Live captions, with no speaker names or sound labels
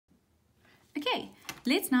Okay,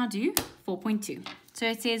 let's now do 4.2. So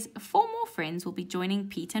it says 4 more friends will be joining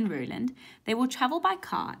Pete and Roland. They will travel by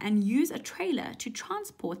car and use a trailer to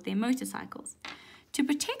transport their motorcycles. To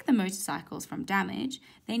protect the motorcycles from damage,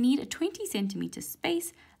 they need a 20 centimeter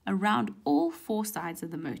space around all 4 sides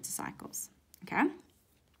of the motorcycles. Okay?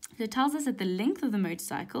 So it tells us that the length of the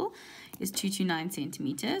motorcycle is 229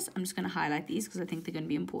 centimeters. I'm just going to highlight these because I think they're going to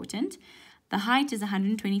be important. The height is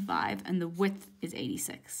 125 and the width is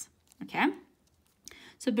 86. Okay?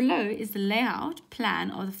 So below is the layout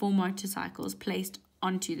plan of the 4 motorcycles placed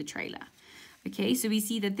onto the trailer. Okay, so we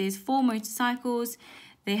see that there's 4 motorcycles.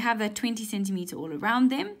 They have that 20 centimeter all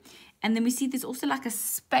around them. And then we see there's also like a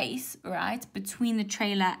space, right, between the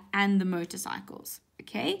trailer and the motorcycles.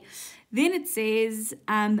 Okay, then it says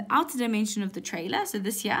the outer dimension of the trailer. So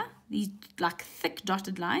this here, these like thick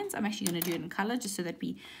dotted lines. I'm actually going to do it in color just so that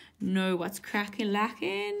we know what's cracking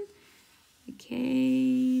lacking.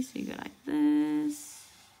 Okay, so you go like this.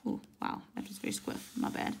 Oh, wow, that was very squiff, my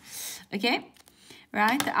bad. Okay,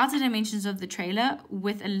 right, the outer dimensions of the trailer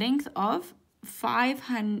with a length of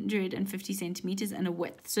 550 centimeters and a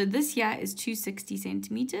width. So this here is 260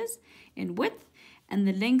 centimeters in width, and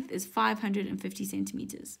the length is 550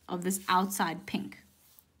 centimeters of this outside pink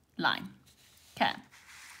line. Okay,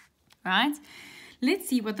 right, let's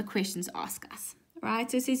see what the questions ask us. Right,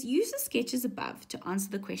 so it says use the sketches above to answer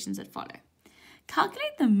the questions that follow.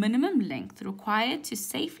 Calculate the minimum length required to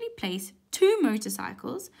safely place 2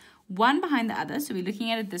 motorcycles, one behind the other. So we're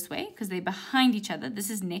looking at it this way because they're behind each other. This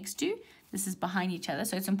is next to, this is behind each other.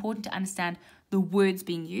 So it's important to understand the words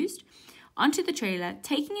being used. Onto the trailer,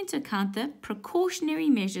 taking into account the precautionary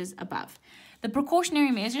measures above. The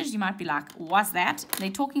precautionary measures, you might be like, what's that? They're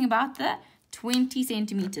talking about the 20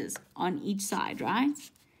 centimeters on each side, right?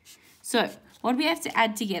 So what we have to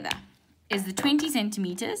add together is the 20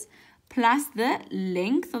 centimeters plus the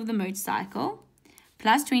length of the motorcycle,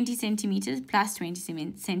 plus 20 centimeters, plus 20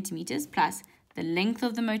 centimeters, plus the length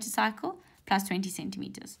of the motorcycle, plus 20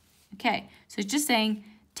 centimeters. Okay, so it's just saying,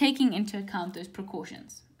 taking into account those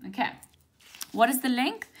precautions. Okay, what is the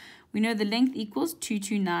length? We know the length equals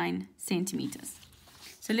 229 centimeters.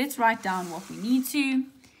 So let's write down what we need to.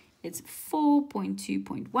 It's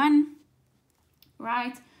 4.2.1,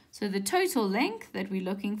 right? So the total length that we're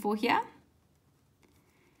looking for here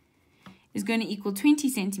is going to equal 20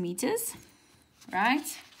 centimeters,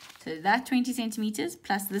 right? So that 20 centimeters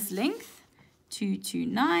plus this length,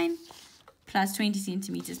 229, plus 20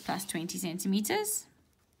 centimeters plus 20 centimeters,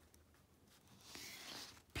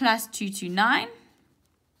 plus 229,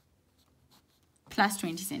 plus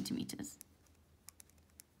 20 centimeters.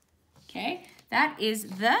 Okay, that is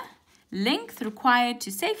the length required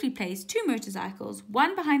to safely place 2 motorcycles,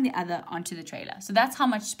 one behind the other, onto the trailer. So that's how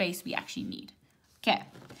much space we actually need. Okay,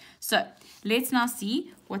 so let's now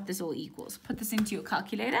see what this all equals. Put this into your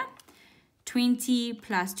calculator. 20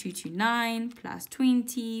 plus 229 plus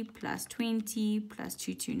 20 plus 20 plus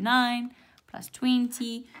 229 plus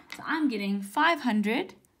 20. So I'm getting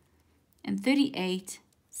 538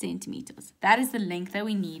 centimeters. That is the length that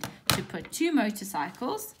we need to put 2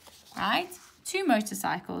 motorcycles, right? 2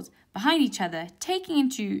 motorcycles behind each other, taking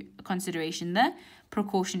into consideration the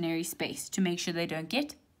precautionary space to make sure they don't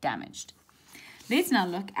get damaged. Let's now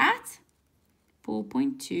look at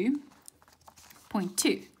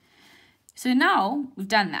 4.2.2. So now we've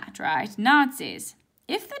done that, right? Now it says,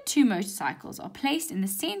 if the 2 motorcycles are placed in the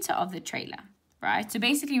center of the trailer, right? So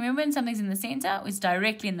basically, remember when something's in the center, it's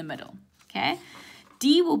directly in the middle, okay?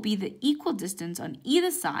 D will be the equal distance on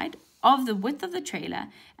either side of the width of the trailer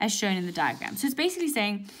as shown in the diagram. So it's basically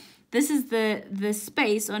saying this is the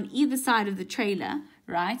space on either side of the trailer,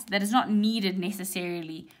 right? That is not needed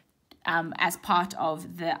necessarily as part of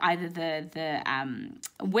either the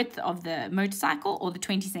width of the motorcycle or the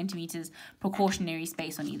 20 centimeters precautionary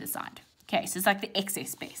space on either side. Okay, so it's like the excess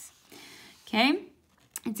space. Okay,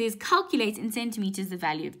 it says calculate in centimeters the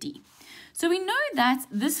value of D. So we know that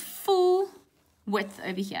this full width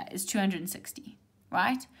over here is 260,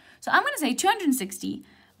 right? So I'm going to say 260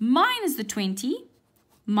 minus the 20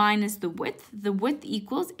 minus the width. The width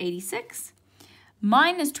equals 86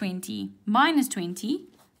 minus 20 minus 20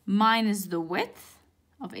 minus the width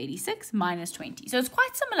of 86 minus 20. So it's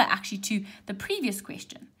quite similar actually to the previous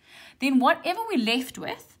question. Then whatever we're left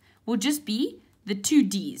with will just be the 2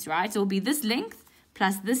 D's, right? So it will be this length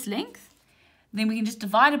plus this length. Then we can just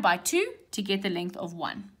divide it by 2 to get the length of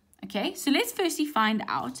 1. Okay, so let's firstly find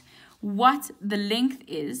out what the length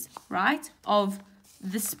is, right, of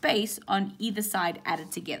the space on either side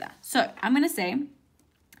added together. So I'm going to say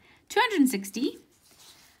 260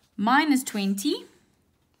 minus 20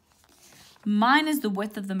 minus the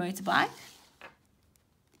width of the motorbike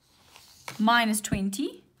minus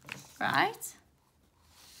 20, right?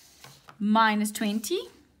 Minus 20,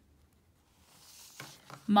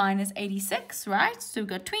 minus 86, right? So we've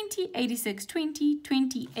got 20, 86, 20,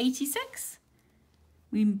 20, 86.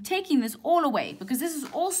 We're taking this all away because this is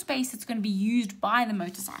all space that's going to be used by the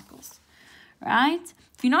motorcycles, right?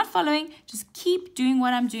 If you're not following, just keep doing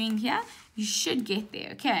what I'm doing here. You should get there,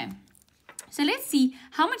 okay? So let's see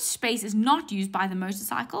how much space is not used by the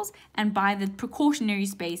motorcycles and by the precautionary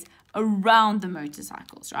space around the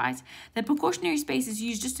motorcycles, right? The precautionary space is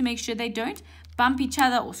used just to make sure they don't bump each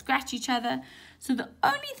other or scratch each other. So the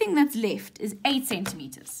only thing that's left is 8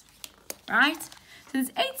 centimeters, right? So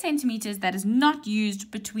there's 8 centimeters that is not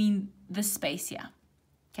used between the space here,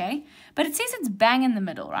 okay? But it says it's bang in the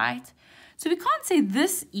middle, right? So we can't say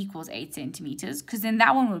this equals 8 centimeters because then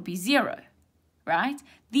that one would be 0, right?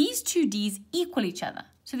 These two D's equal each other.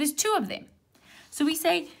 So there's 2 of them. So we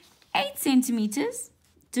say 8 centimeters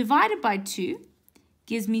divided by 2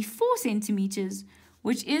 gives me 4 centimeters,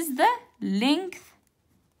 which is the length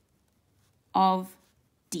of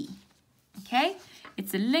D, okay?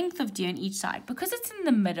 It's the length of D on each side. Because it's in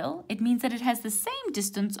the middle, it means that it has the same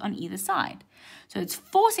distance on either side. So it's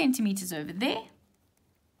 4 centimeters over there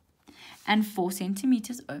and 4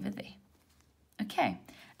 centimeters over there. Okay,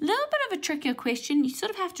 a little bit of a trickier question. You sort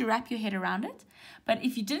of have to wrap your head around it. But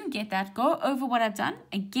if you didn't get that, go over what I've done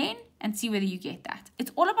again and see whether you get that.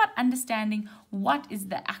 It's all about understanding what is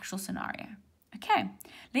the actual scenario. Okay,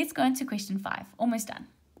 let's go into question 5. Almost done.